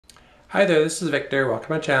Hi there, this is Victor. Welcome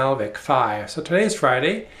to my channel, Vic5. So today is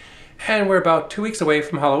Friday, and we're about 2 weeks away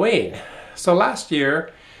from Halloween. So last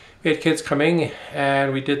year, we had kids coming,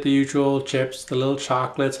 and we did the usual chips, the little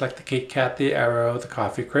chocolates like the Kit Kat, the Arrow, the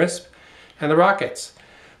Coffee Crisp, and the Rockets.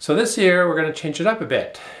 So this year, we're going to change it up a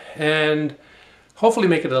bit, and hopefully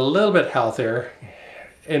make it a little bit healthier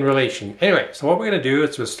in relation. Anyway, so what we're going to do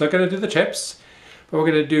is we're still going to do the chips, but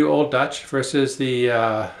we're going to do Old Dutch versus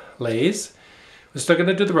the Lay's. We're still going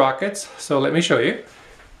to do the Rockets, so let me show you.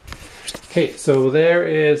 Okay, so there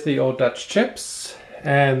is the Old Dutch chips,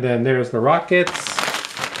 and then there's the Rockets,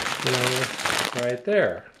 right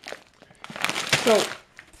there.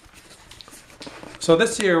 So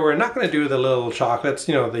this year we're not going to do the little chocolates,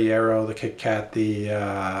 the Arrow, the Kit Kat,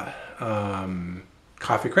 the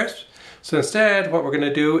Coffee Crisp. So instead, what we're going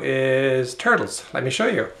to do is turtles. Let me show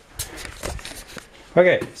you.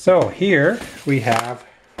 Okay, so here we have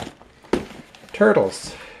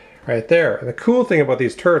turtles right there. And the cool thing about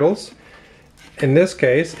these turtles in this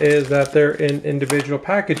case is that they're in individual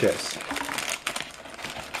packages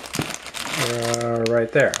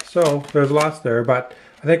right there. So there's lots there, but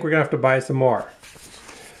I think we're gonna have to buy some more.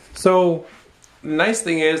 So the nice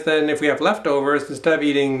thing is then if we have leftovers, instead of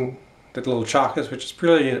eating the little chocolates, which is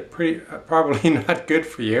probably not good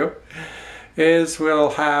for you, is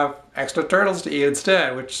we'll have extra turtles to eat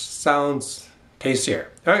instead, which sounds tastier.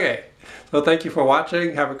 Okay. So thank you for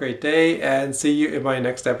watching, have a great day, and see you in my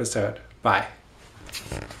next episode. Bye.